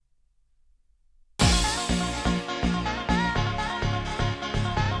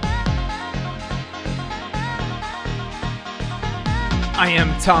I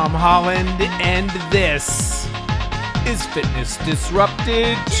am Tom Holland, and this is Fitness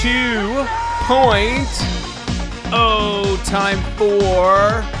Disrupted 2.0. Time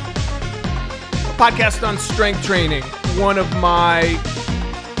for a podcast on strength training, one of my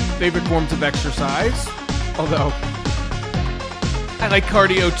favorite forms of exercise, although I like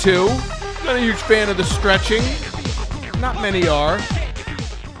cardio too. Not a huge fan of the stretching. Not many are.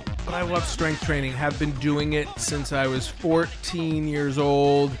 But I love strength training. Have been doing it since I was 14 years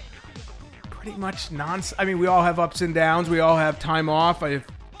old. Pretty much we all have ups and downs. We all have time off. I've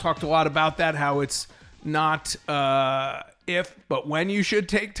talked a lot about that, how it's not if, but when you should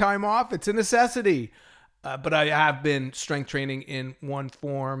take time off. It's a necessity. But I have been strength training in one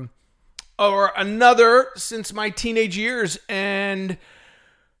form or another since my teenage years, and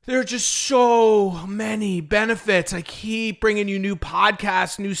there are just so many benefits. I keep bringing you new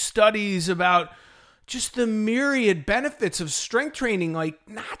podcasts, new studies about just the myriad benefits of strength training, like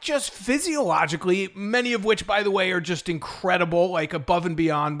not just physiologically, many of which, by the way, are just incredible, like above and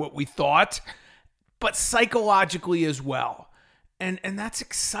beyond what we thought, but psychologically as well. And that's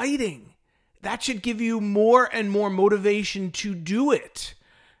exciting. That should give you more and more motivation to do it.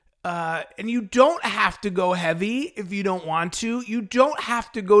 And you don't have to go heavy if you don't want to. You don't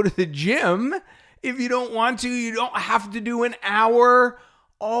have to go to the gym if you don't want to. You don't have to do an hour.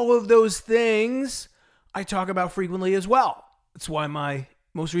 All of those things I talk about frequently as well. That's why my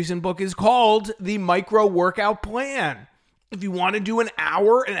most recent book is called The Micro Workout Plan. If you want to do an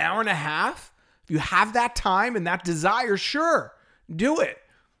hour and a half, if you have that time and that desire, sure, do it.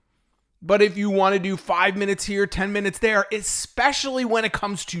 But if you want to do 5 minutes here, 10 minutes there, especially when it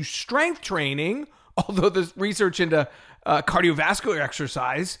comes to strength training, although the research into cardiovascular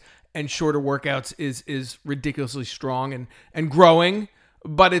exercise and shorter workouts is ridiculously strong and growing,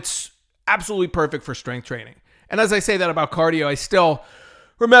 but it's absolutely perfect for strength training. And as I say that about cardio, I still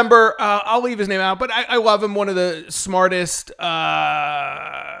remember, I'll leave his name out, but I love him, one of the smartest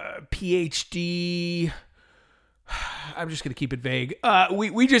PhD, I'm just going to keep it vague.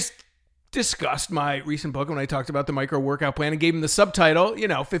 We just discussed my recent book when I talked about the micro workout plan and gave him the subtitle,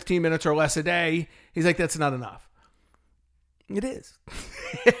 15 minutes or less a day. He's like, that's not enough. It is.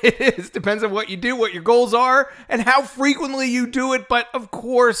 It is. Depends on what you do, what your goals are, and how frequently you do it. But of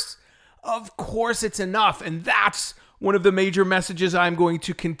course it's enough. And that's one of the major messages I'm going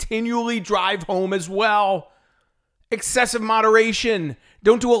to continually drive home as well. Excessive moderation.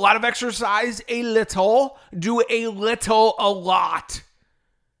 Don't do a lot of exercise, a little. Do a little, a lot.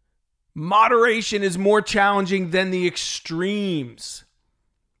 Moderation is more challenging than the extremes,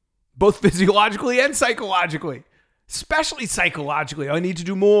 both physiologically and psychologically, especially psychologically. I need to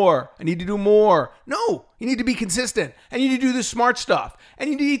do more. No, you need to be consistent, and you need to do the smart stuff, and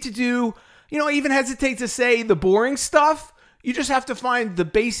you need to do, I even hesitate to say the boring stuff. You just have to find the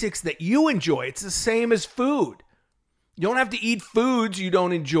basics that you enjoy. It's the same as food. You don't have to eat foods you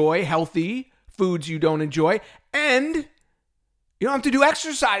don't enjoy, healthy foods you don't enjoy, and you don't have to do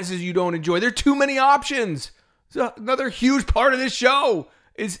exercises you don't enjoy. There are too many options. So another huge part of this show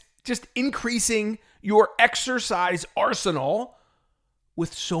is just increasing your exercise arsenal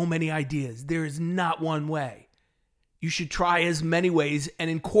with so many ideas. There is not one way. You should try as many ways and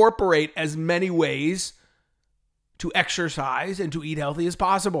incorporate as many ways to exercise and to eat healthy as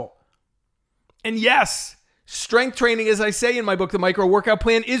possible. And yes, strength training, as I say in my book, The Micro Workout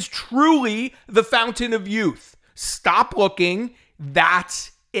Plan, is truly the fountain of youth. Stop looking.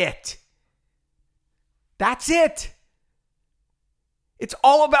 That's it. That's it. It's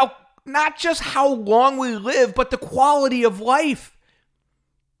all about not just how long we live, but the quality of life.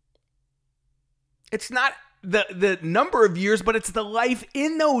 It's not the number of years, but it's the life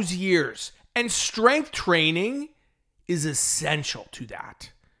in those years. And strength training is essential to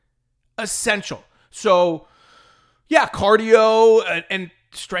that. Essential. So, yeah, cardio and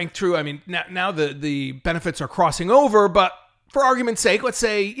strength, true. I mean, now the benefits are crossing over, but for argument's sake, let's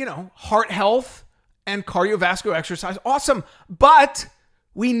say, heart health and cardiovascular exercise, awesome. But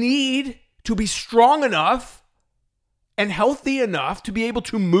we need to be strong enough and healthy enough to be able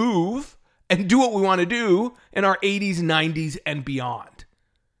to move and do what we want to do in our 80s, 90s, and beyond.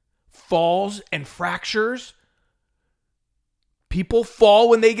 Falls and fractures. People fall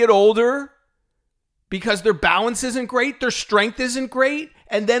when they get older because their balance isn't great, their strength isn't great,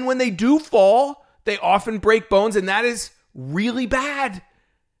 and then when they do fall, they often break bones, and that is really bad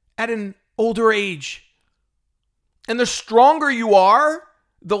at an older age. And the stronger you are,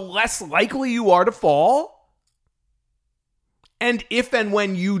 the less likely you are to fall. And if and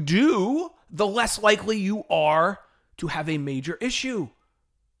when you do, the less likely you are to have a major issue.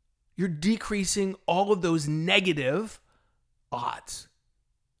 You're decreasing all of those negative odds.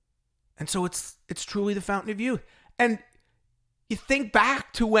 And so it's truly the fountain of youth. And you think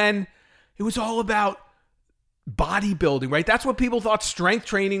back to when it was all about bodybuilding, right? That's what people thought strength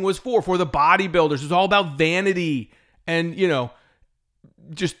training was for the bodybuilders. It was all about vanity and,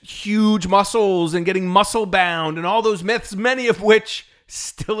 just huge muscles and getting muscle bound and all those myths, many of which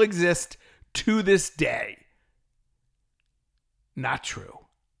still exist to this day. Not true.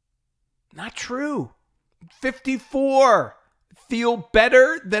 Not true. 54. Feel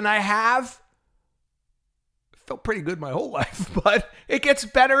better than I have. Felt pretty good my whole life, but it gets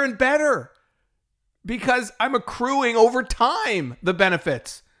better and better because I'm accruing over time the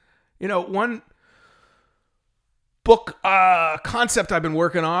benefits. One book concept I've been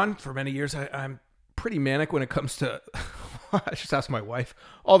working on for many years, I'm pretty manic when it comes to, I just ask my wife,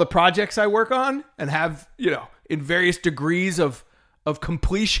 all the projects I work on and have, in various degrees of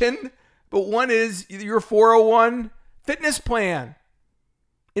completion. But one is your 401 fitness plan,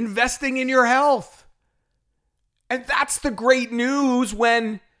 investing in your health. And that's the great news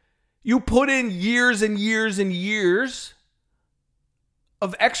when you put in years and years and years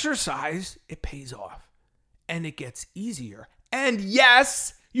of exercise, it pays off and it gets easier. And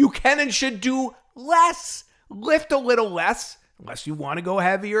yes, you can and should do less, lift a little less, unless you want to go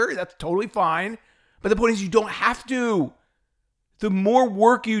heavier. That's totally fine. But the point is you don't have to. The more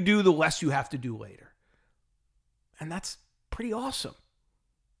work you do, the less you have to do later. And that's pretty awesome.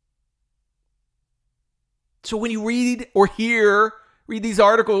 So when you read these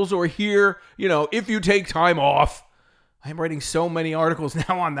articles or hear, if you take time off, I'm writing so many articles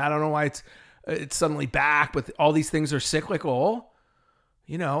now on that. I don't know why it's suddenly back, but all these things are cyclical.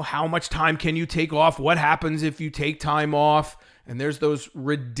 How much time can you take off? What happens if you take time off? And there's those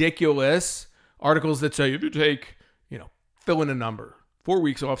ridiculous articles that say if you take, fill in a number, 4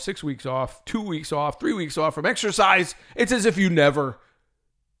 weeks off, 6 weeks off, 2 weeks off, 3 weeks off from exercise, it's as if you never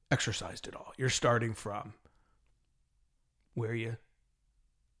exercised at all. You're starting from where you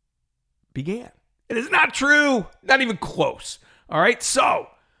began. It is not true. Not even close. All right. So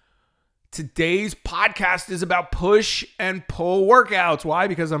today's podcast is about push and pull workouts. Why?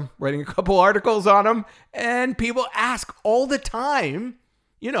 Because I'm writing a couple articles on them and people ask all the time,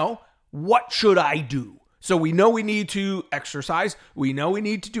 what should I do? So we know we need to exercise. We know we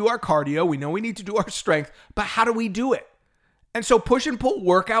need to do our cardio. We know we need to do our strength, but how do we do it? And so push and pull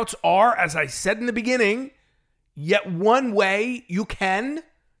workouts are, as I said in the beginning, yet one way you can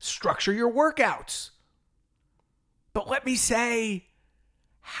structure your workouts. But let me say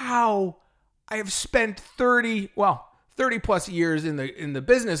how I have spent 30 plus years in the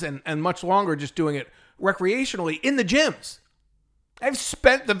business and much longer just doing it recreationally in the gyms. I've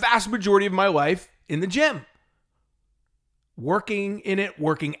spent the vast majority of my life in the gym. Working in it,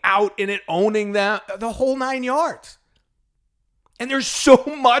 working out in it, owning the whole 9 yards. And there's so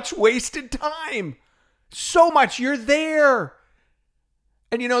much wasted time. So much. You're there.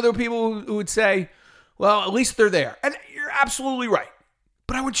 And there are people who would say, well, at least they're there. And you're absolutely right.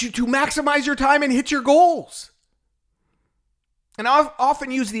 But I want you to maximize your time and hit your goals. And I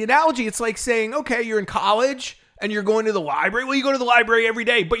often use the analogy. It's like saying, okay, you're in college and you're going to the library. Well, you go to the library every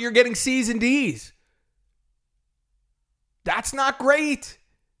day, but you're getting C's and D's. That's not great.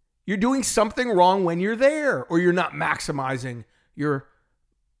 You're doing something wrong when you're there, or you're not maximizing your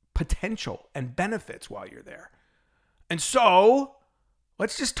potential and benefits while you're there. And so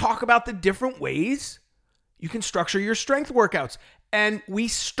let's just talk about the different ways you can structure your strength workouts. And we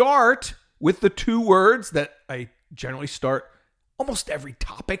start with the two words that I generally start almost every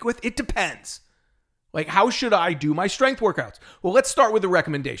topic with. It depends. Like, how should I do my strength workouts? Well, let's start with the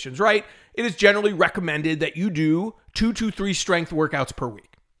recommendations, right? It is generally recommended that you do 2 to 3 strength workouts per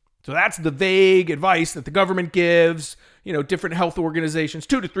week. So that's the vague advice that the government gives, different health organizations,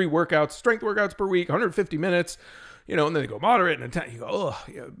 2 to 3 workouts, strength workouts per week, 150 minutes, and then they go moderate and intense. You go,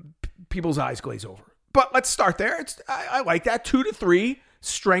 people's eyes glaze over. But let's start there. I like that, 2 to 3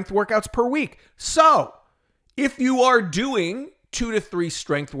 strength workouts per week. So if you are doing 2 to 3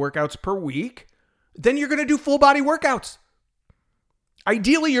 strength workouts per week, then you're going to do full body workouts.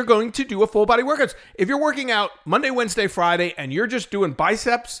 Ideally, you're going to do a full body workouts. If you're working out Monday, Wednesday, Friday, and you're just doing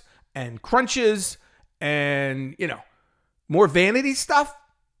biceps and crunches and, more vanity stuff,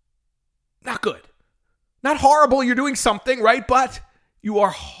 not good. Not horrible. You're doing something, right? But you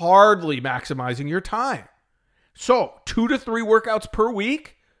are hardly maximizing your time. So 2 to 3 workouts per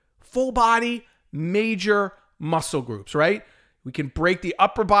week, full body, major muscle groups, right? We can break the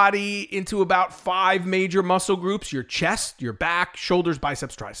upper body into about 5 major muscle groups: your chest, your back, shoulders,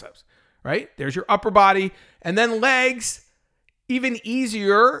 biceps, triceps, right? There's your upper body. And then legs, Even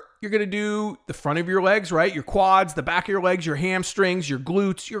easier, you're going to do the front of your legs, right? Your quads, the back of your legs, your hamstrings, your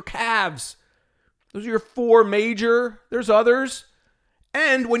glutes, your calves. Those are your 4 major. There's others.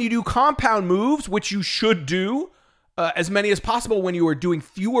 And when you do compound moves, which you should do as many as possible when you are doing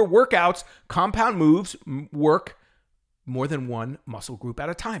fewer workouts, compound moves work more than one muscle group at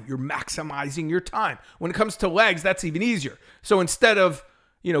a time. You're maximizing your time. When it comes to legs, that's even easier. So instead of,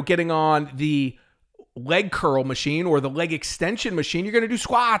 getting on the leg curl machine or the leg extension machine, you're going to do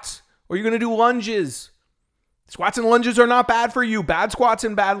squats or you're going to do lunges. Squats and lunges are not bad for you. Bad squats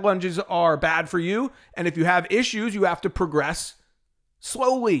and bad lunges are bad for you. And if you have issues, you have to progress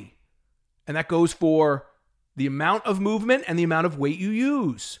slowly. And that goes for the amount of movement and the amount of weight you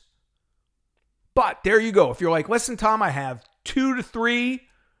use. But there you go. If you're like, listen, Tom, I have 2 to 3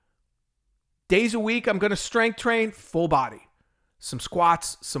 days a week, I'm going to strength train full body. Some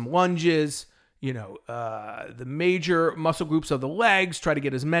squats, some lunges, the major muscle groups of the legs, try to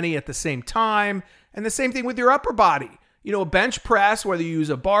get as many at the same time. And the same thing with your upper body. A bench press, whether you use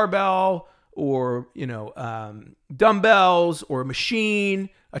a barbell or, dumbbells or a machine,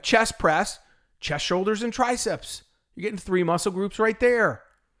 a chest press, chest, shoulders, and triceps. You're getting 3 muscle groups right there.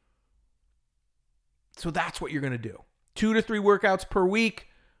 So that's what you're going to do. 2 to 3 workouts per week,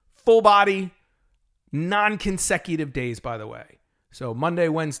 full body, non-consecutive days, by the way. So Monday,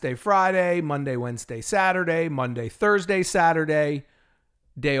 Wednesday, Friday, Monday, Wednesday, Saturday, Monday, Thursday, Saturday,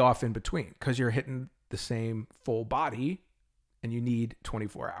 day off in between because you're hitting the same full body and you need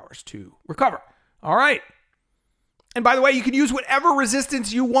 24 hours to recover. All right. And by the way, you can use whatever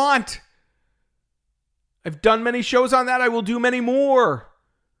resistance you want. I've done many shows on that. I will do many more.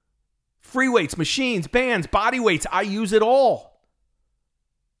 Free weights, machines, bands, body weights. I use it all.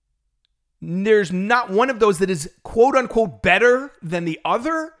 There's not one of those that is quote unquote better than the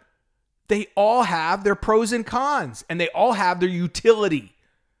other. They all have their pros and cons and they all have their utility.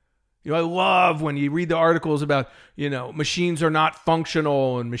 I love when you read the articles about, machines are not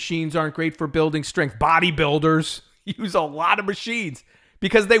functional and machines aren't great for building strength. Bodybuilders use a lot of machines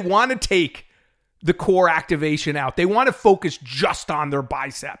because they want to take the core activation out. They want to focus just on their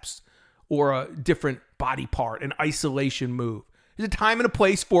biceps or a different body part, an isolation move. There's a time and a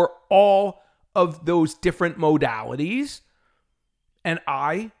place for all of those different modalities, and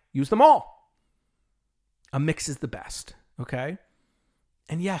I use them all. A mix is the best, okay?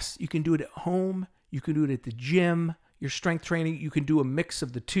 And yes, you can do it at home. You can do it at the gym. Your strength training, you can do a mix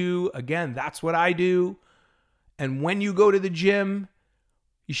of the two. Again, that's what I do. And when you go to the gym,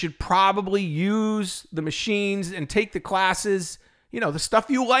 you should probably use the machines and take the classes, the stuff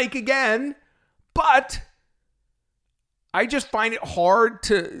you like again, but I just find it hard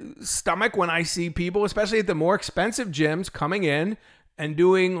to stomach when I see people, especially at the more expensive gyms, coming in and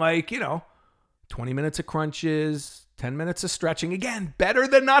doing 20 minutes of crunches, 10 minutes of stretching. Again, better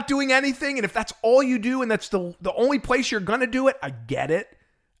than not doing anything. And if that's all you do and that's the only place you're going to do it, I get it.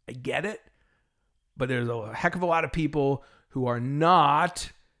 But there's a heck of a lot of people who are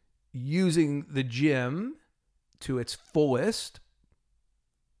not using the gym to its fullest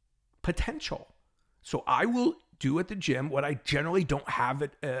potential. So I will do at the gym what I generally don't have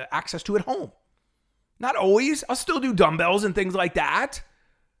access to at home. Not always. I'll still do dumbbells and things like that,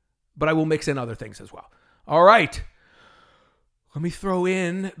 but I will mix in other things as well. All right. Let me throw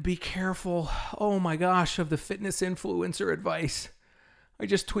in, be careful, oh my gosh, of the fitness influencer advice. I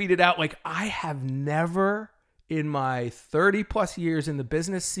just tweeted out, I have never in my 30 plus years in the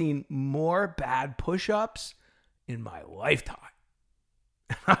business seen more bad push-ups in my lifetime.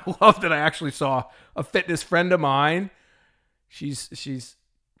 I love that I actually saw a fitness friend of mine. She's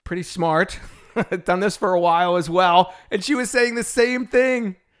pretty smart. Done this for a while as well. And she was saying the same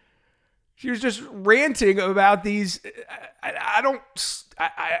thing. She was just ranting about these. I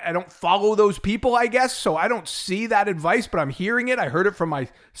don't follow those people, I guess. So I don't see that advice, but I'm hearing it. I heard it from my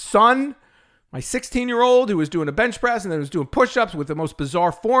son, my 16-year-old who was doing a bench press and then was doing push-ups with the most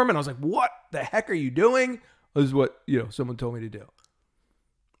bizarre form. And I was like, what the heck are you doing? This is what, someone told me to do.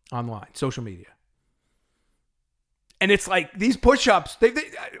 Online, social media. And it's like these push-ups,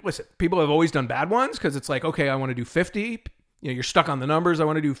 listen, people have always done bad ones because it's like, okay, I want to do 50. You're stuck on the numbers. I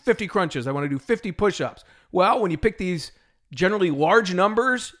want to do 50 crunches. I want to do 50 push-ups. Well, when you pick these generally large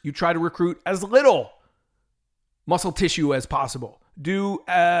numbers, you try to recruit as little muscle tissue as possible.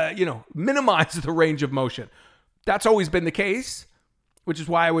 Minimize the range of motion. That's always been the case, which is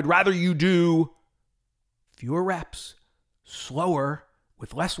why I would rather you do fewer reps, slower,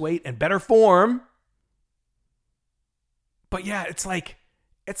 with less weight and better form. But yeah, it's like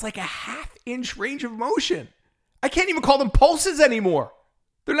a 1/2 inch range of motion. I can't even call them pulses anymore.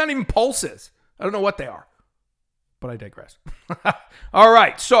 They're not even pulses. I don't know what they are. but I digress. All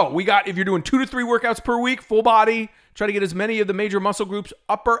right. So we got, if you're doing 2 to 3 workouts per week, full body, try to get as many of the major muscle groups,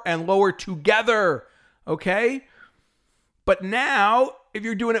 upper and lower, together. Okay. But now, if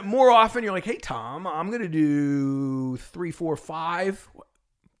you're doing it more often, you're like, hey, Tom, I'm going to do 3, 4, 5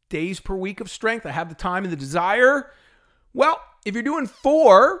 days per week of strength. I have the time and the desire. Well, if you're doing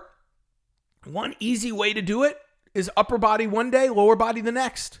 4, one easy way to do it is upper body one day, lower body the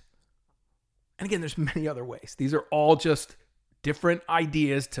next. And again, there's many other ways. These are all just different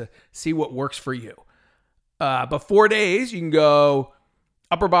ideas to see what works for you. But 4 days, you can go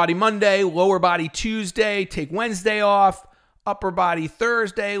upper body Monday, lower body Tuesday, take Wednesday off, upper body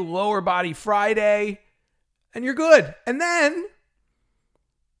Thursday, lower body Friday, and you're good. And then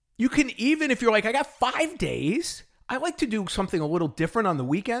you can even, if you're like, I got 5 days, I like to do something a little different on the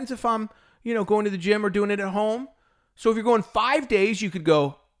weekends if I'm, going to the gym or doing it at home. So if you're going 5 days, you could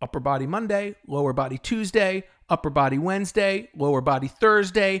go upper body Monday, lower body Tuesday, upper body Wednesday, lower body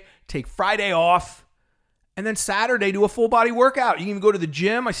Thursday, take Friday off, and then Saturday do a full body workout. You can even go to the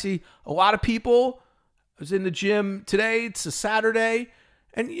gym. I see a lot of people. I was in the gym today. It's a Saturday,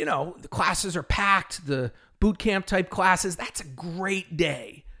 and the classes are packed, the boot camp type classes. That's a great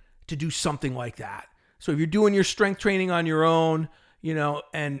day to do something like that. So if you're doing your strength training on your own,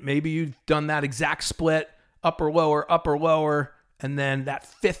 and maybe you've done that exact split, upper, lower, and then that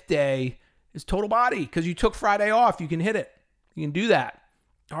 5th day is total body because you took Friday off. You can hit it. You can do that.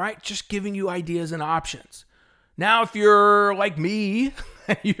 All right. Just giving you ideas and options. Now, if you're like me,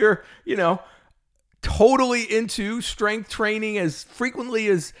 you're, totally into strength training as frequently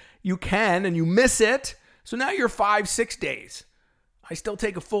as you can and you miss it. So now you're 5, 6 days. I still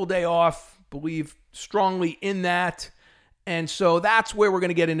take a full day off, believe strongly in that. And so that's where we're going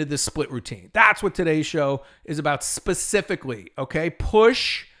to get into this split routine. That's what today's show is about specifically, okay?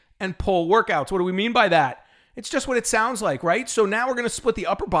 Push and pull workouts. What do we mean by that? It's just what it sounds like, right? So now we're going to split the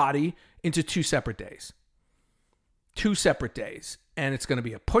upper body into 2 separate days. 2 separate days. And it's going to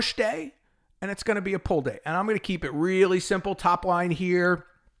be a push day and it's going to be a pull day. And I'm going to keep it really simple, top line here.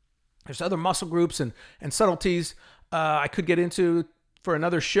 There's other muscle groups and subtleties I could get into for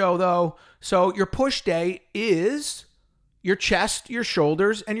another show, though. So your push day is your chest, your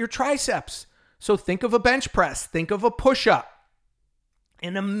shoulders, and your triceps. So think of a bench press. Think of a push-up.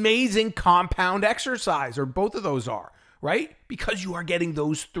 An amazing compound exercise, or both of those are, right? Because you are getting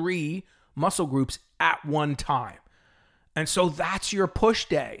those 3 muscle groups at one time. And so that's your push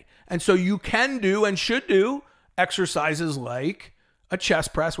day. And so you can do and should do exercises like a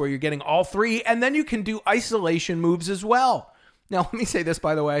chest press where you're getting all 3, and then you can do isolation moves as well. Now, let me say this,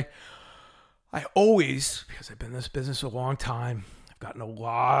 by the way. I always, because I've been in this business a long time, I've gotten a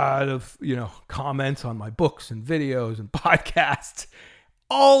lot of, comments on my books and videos and podcasts.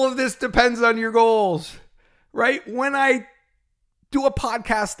 All of this depends on your goals, right? When I do a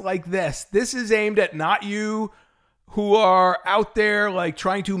podcast like this is aimed at not you who are out there like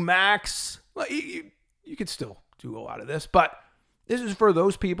trying to max. Well, you could still do a lot of this, but this is for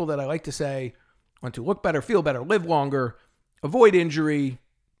those people that I like to say want to look better, feel better, live longer, avoid injury,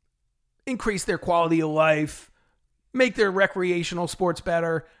 increase their quality of life, make their recreational sports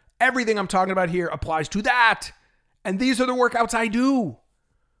better. Everything I'm talking about here applies to that. And these are the workouts I do.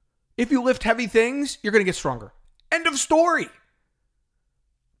 If you lift heavy things, you're going to get stronger. End of story.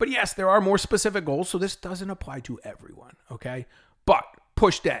 But yes, there are more specific goals, so this doesn't apply to everyone, okay? But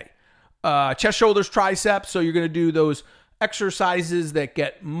push day. Chest, shoulders, triceps. So you're going to do those exercises that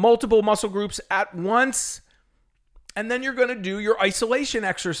get multiple muscle groups at once. And then you're going to do your isolation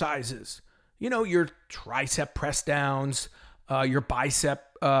exercises. Your tricep press downs, your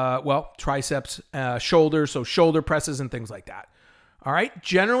bicep, triceps, shoulders, so shoulder presses and things like that. All right.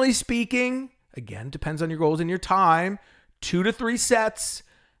 Generally speaking, again, depends on your goals and your time, 2 to 3 sets.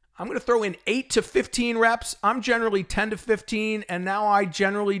 I'm going to throw in 8 to 15 reps. I'm generally 10 to 15, and now I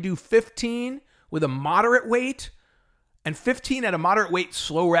generally do 15 with a moderate weight and 15 at a moderate weight,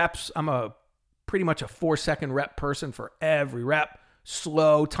 slow reps. I'm pretty much a 4-second rep person for every rep.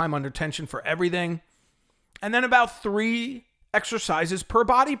 Slow, time under tension for everything. And then about 3 exercises per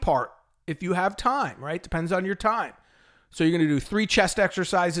body part if you have time, right? Depends on your time. So you're going to do 3 chest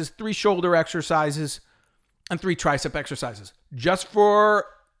exercises, 3 shoulder exercises, and 3 tricep exercises. Just for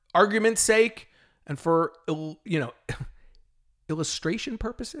argument's sake and for, illustration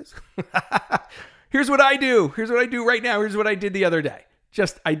purposes. Here's what I do. Here's what I do right now. Here's what I did the other day.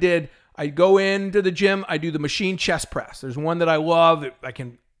 I go into the gym. I do the machine chest press. There's one that I love. I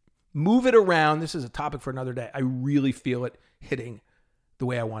can move it around. This is a topic for another day. I really feel it hitting the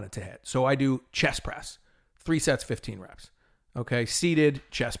way I want it to hit. So I do chest press, 3 sets, 15 reps. Okay. Seated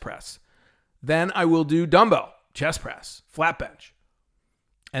chest press. Then I will do dumbbell. chest press, flat bench.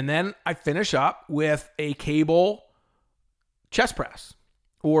 And then I finish up with a cable chest press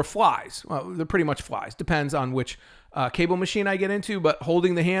or flies. Well, they're pretty much flies. Depends on which cable machine I get into, but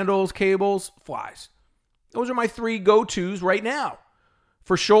holding the handles, cables, flies. Those are my 3 go-tos right now.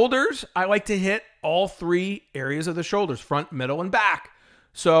 For shoulders, I like to hit all 3 areas of the shoulders, front, middle, and back.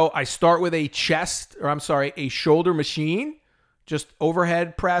 So I start with a shoulder machine, just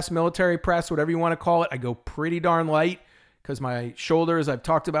overhead press, military press, whatever you want to call it. I go pretty darn light because my shoulders, I've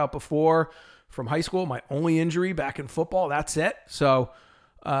talked about before from high school, my only injury back in football, that's it. So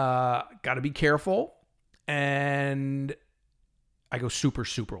got to be careful. And I go super,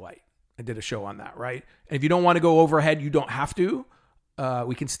 super light. I did a show on that, right? And if you don't want to go overhead, you don't have to.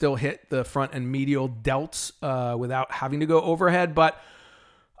 We can still hit the front and medial delts without having to go overhead. But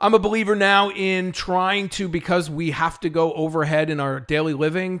I'm a believer now in trying to, because we have to go overhead in our daily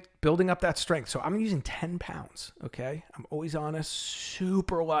living, building up that strength. So I'm using 10 pounds, okay? I'm always honest,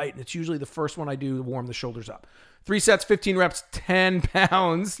 super light. And it's usually the first one I do to warm the shoulders up. 3 sets, 15 reps, 10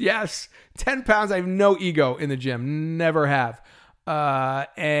 pounds. Yes, 10 pounds. I have no ego in the gym. Never have.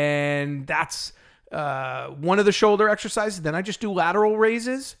 And that's one of the shoulder exercises. Then I just do lateral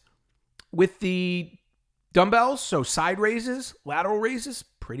raises with the dumbbells. So side raises, lateral raises,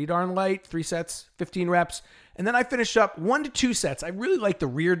 pretty darn light. 3 sets, 15 reps. And then I finish up 1 to 2 sets. I really like the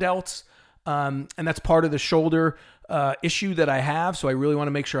rear delts. And that's part of the shoulder issue that I have. So I really want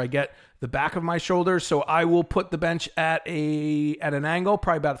to make sure I get the back of my shoulders. So I will put the bench at an angle,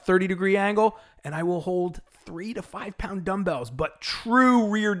 probably about a 30-degree angle, and I will hold 3 to 5 pound dumbbells, but true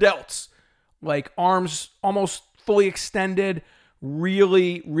rear delts, like arms almost fully extended,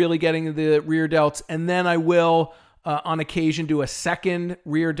 really, really getting the rear delts. And then I will, on occasion, do a second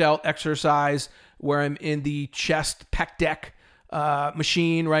rear delt exercise where I'm in the chest pec deck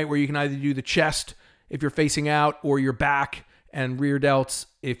machine, right? Where you can either do the chest if you're facing out or your back, and rear delts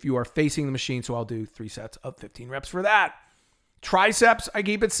if you are facing the machine. So I'll do 3 sets of 15 reps for that. Triceps, I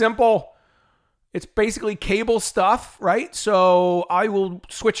keep it simple. It's basically cable stuff, right? So I will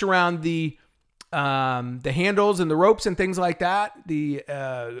switch around the handles and the ropes and things like that. That's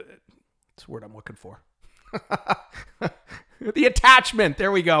the word I'm looking for. The attachment.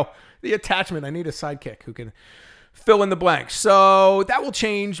 There we go. The attachment. I need a sidekick who can fill in the blanks. So that will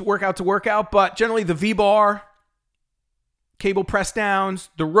change workout to workout, but generally the V-bar, cable press downs,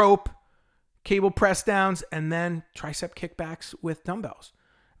 the rope, cable press downs, and then tricep kickbacks with dumbbells.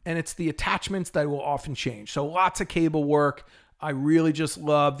 And it's the attachments that will often change. So lots of cable work. I really just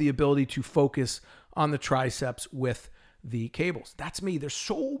love the ability to focus on the triceps with the cables. That's me. There's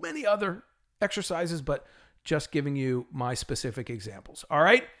so many other exercises, but just giving you my specific examples. All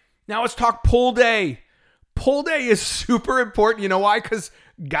right. Now let's talk pull day. Pull day is super important. You know why? Because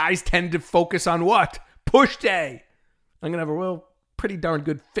guys tend to focus on what? Push day. I'm going to have a pretty darn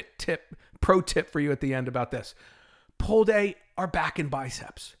good pro tip for you at the end about this. Pull day are back and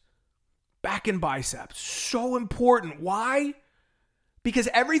biceps. Back and biceps. So important. Why? Because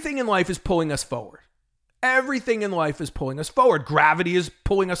everything in life is pulling us forward. Everything in life is pulling us forward. Gravity is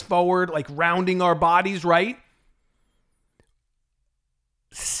pulling us forward, like rounding our bodies, right?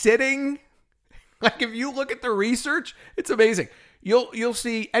 Sitting, like if you look at the research, it's amazing. You'll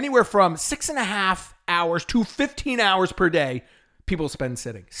see anywhere from 6.5 hours to 15 hours per day people spend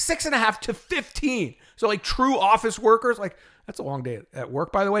sitting. 6.5 to 15. So like true office workers, like that's a long day at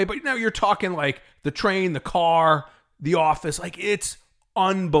work, by the way. But now you're talking like the train, the car, the office. Like it's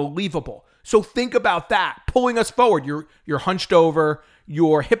unbelievable. So think about that, pulling us forward. You're hunched over.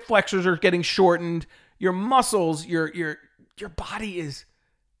 Your hip flexors are getting shortened. Your muscles, your body is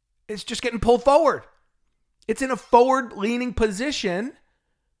just getting pulled forward. It's in a forward-leaning position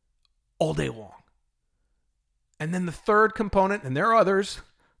all day long. And then the third component, and there are others,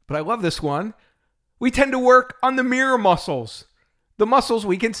 but I love this one. We tend to work on the mirror muscles, the muscles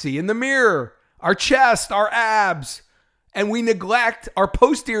we can see in the mirror, our chest, our abs, and we neglect our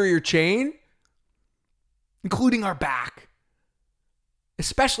posterior chain, including our back,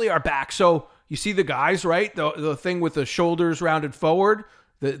 especially our back. So you see the guys, right? The thing with the shoulders rounded forward,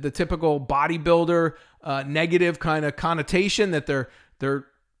 the typical bodybuilder negative kind of connotation that they're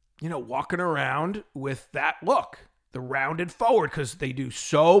walking around with that look, the rounded forward, because they do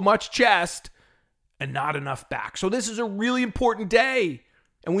so much chest and not enough back. So this is a really important day,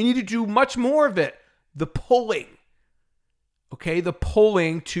 and we need to do much more of it. The pulling, okay? The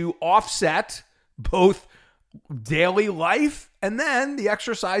pulling to offset both daily life and then the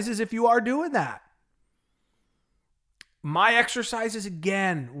exercises if you are doing that. My exercises,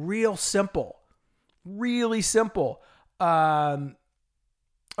 again, real simple. Really simple. Oh,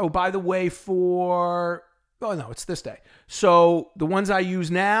 by the way, for Oh, no, it's this day. So the ones I use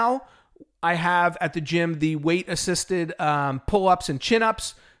now, I have at the gym the weight-assisted pull-ups and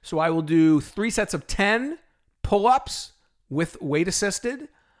chin-ups. So I will do 3 sets of 10 pull-ups with weight-assisted,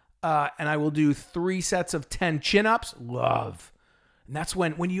 and I will do 3 sets of 10 chin-ups. Love. And that's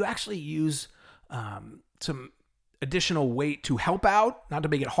when you actually use some additional weight to help out, not to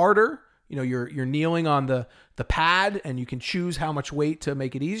make it harder. You know, you're kneeling on the pad, and you can choose how much weight to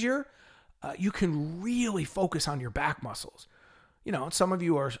make it easier. You can really focus on your back muscles. You know, some of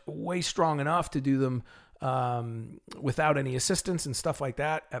you are way strong enough to do them without any assistance and stuff like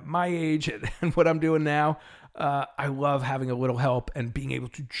that. At my age and what I'm doing now, I love having a little help and being able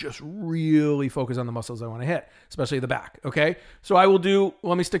to just really focus on the muscles I want to hit, especially the back. Okay. So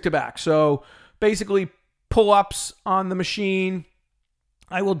let me stick to back. So basically pull-ups on the machine.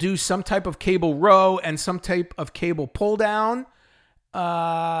 I will do some type of cable row and some type of cable pull down.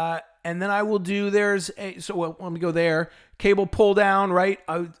 And then I will do, let me go there. Cable pull down, right?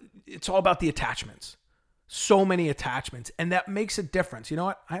 It's all about the attachments. So many attachments. And that makes a difference. You know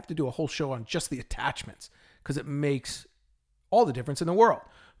what? I have to do a whole show on just the attachments because it makes all the difference in the world.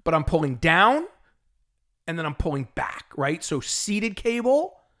 But I'm pulling down and then I'm pulling back, right? So seated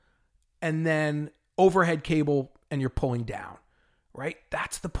cable and then overhead cable and you're pulling down, right?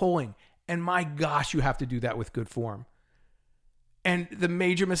 That's the pulling. And my gosh, you have to do that with good form. And the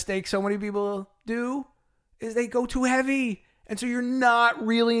major mistake so many people do is they go too heavy. And so you're not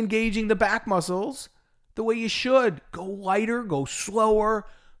really engaging the back muscles the way you should. Go lighter, go slower,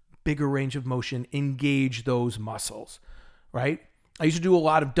 bigger range of motion, engage those muscles, right? I used to do a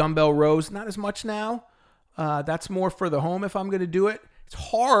lot of dumbbell rows, not as much now. That's more for the home if I'm going to do it. It's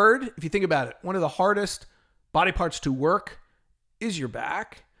hard if you think about it. One of the hardest body parts to work is your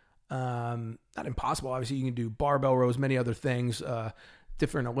back. Not impossible. Obviously, you can do barbell rows, many other things.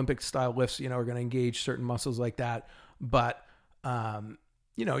 Different Olympic style lifts, are going to engage certain muscles like that. But,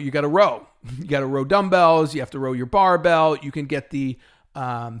 you got to row. You got to row dumbbells. You have to row your barbell. You can get the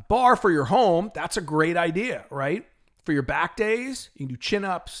bar for your home. That's a great idea, right? For your back days, you can do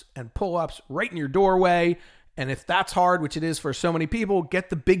chin-ups and pull-ups right in your doorway. And if that's hard, which it is for so many people, get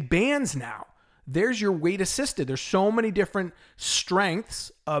the big bands now. There's your weight assisted. There's so many different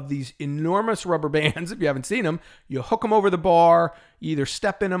strengths of these enormous rubber bands. If you haven't seen them, you hook them over the bar, you either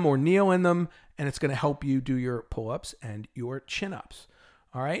step in them or kneel in them, and it's going to help you do your pull-ups and your chin-ups.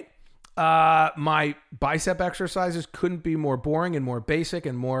 All right. My bicep exercises couldn't be more boring and more basic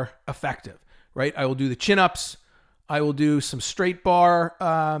and more effective, right? I will do the chin-ups. I will do some straight bar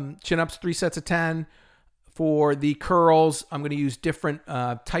chin-ups, 3 sets of 10. For the curls, I'm going to use different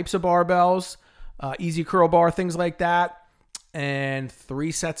types of barbells. Easy curl bar, things like that. And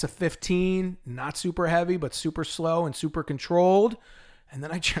 3 sets of 15, not super heavy, but super slow and super controlled. And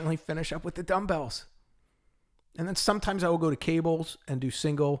then I generally finish up with the dumbbells. And then sometimes I will go to cables and do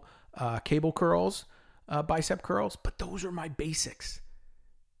single cable curls, bicep curls. But those are my basics.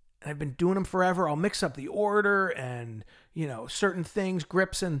 And I've been doing them forever. I'll mix up the order and, certain things,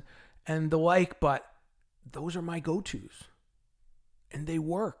 grips and the like. But those are my go-tos. And they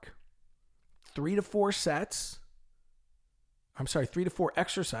work. 3 to 4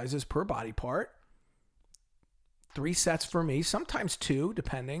 exercises per body part. 3 sets for me, sometimes 2,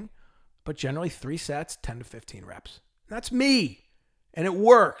 depending, but generally 3 sets, 10 to 15 reps. That's me. And it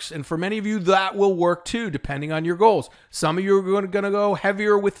works. And for many of you, that will work too, depending on your goals. Some of you are going to go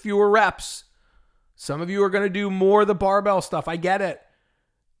heavier with fewer reps. Some of you are going to do more of the barbell stuff. I get it.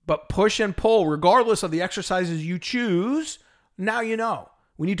 But push and pull, regardless of the exercises you choose, now you know.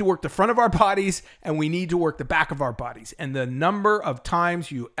 We need to work the front of our bodies and we need to work the back of our bodies. And the number of times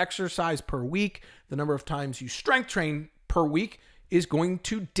you exercise per week, the number of times you strength train per week is going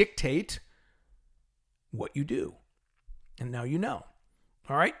to dictate what you do. And now you know.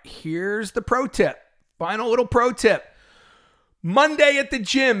 All right, here's the pro tip. Final little pro tip. Monday at the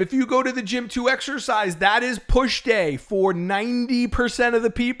gym, if you go to the gym to exercise, that is push day for 90% of the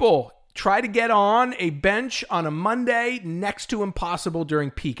people. Try to get on a bench on a Monday, next to impossible during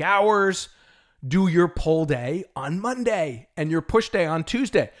peak hours. Do your pull day on Monday and your push day on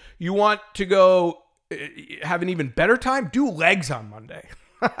Tuesday. You want to go have an even better time? Do legs on Monday.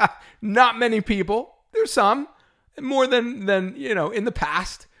 Not many people. There's some. More than in the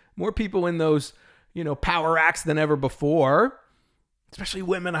past. More people in those, power racks than ever before. Especially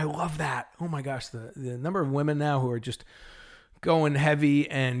women. I love that. Oh my gosh, the number of women now who are just going heavy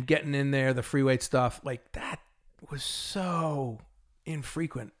and getting in there, the free weight stuff, like that was so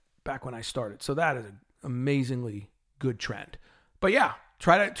infrequent back when I started. So that is an amazingly good trend. But yeah,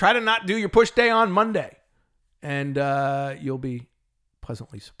 try to not do your push day on Monday, and you'll be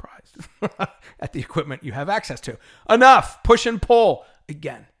pleasantly surprised at the equipment you have access to. Enough push and pull.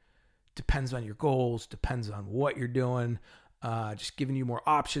 Again, depends on your goals, depends on what you're doing. Just giving you more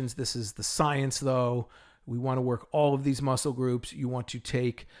options. This is the science, though. We want to work all of these muscle groups. You want to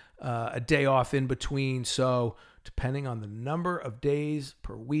take a day off in between. So depending on the number of days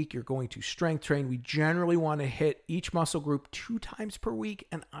per week you're going to strength train, we generally want to hit each muscle group 2 times per week,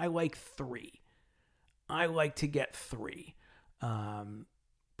 and I like 3. I like to get 3.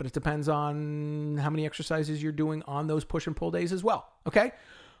 But it depends on how many exercises you're doing on those push and pull days as well. Okay?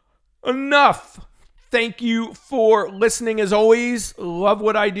 Enough. Thank you for listening as always. Love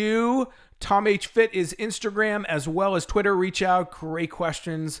what I do. Tom H. Fit is Instagram as well as Twitter. Reach out. Great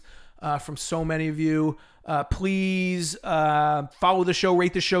questions from so many of you. Please follow the show,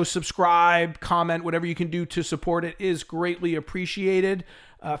 rate the show, subscribe, comment, whatever you can do to support it is greatly appreciated.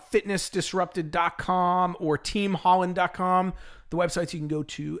 Fitnessdisrupted.com or teamholland.com. The websites you can go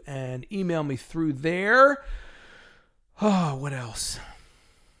to and email me through there. Oh, what else?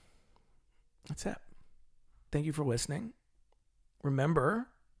 That's it. Thank you for listening. Remember,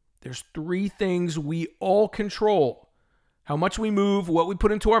 there's 3 things we all control: how much we move, what we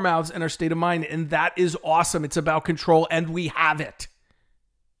put into our mouths, and our state of mind. And that is awesome. It's about control, and we have it.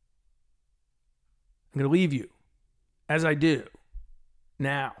 I'm going to leave you, as I do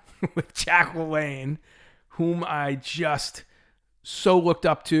now, with Jack LaLanne, whom I just so looked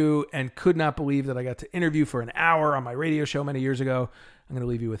up to and could not believe that I got to interview for an hour on my radio show many years ago. I'm going to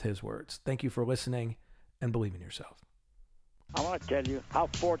leave you with his words. Thank you for listening, and believe in yourself. I want to tell you how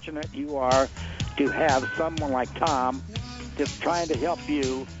fortunate you are to have someone like Tom just trying to help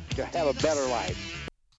you to have a better life.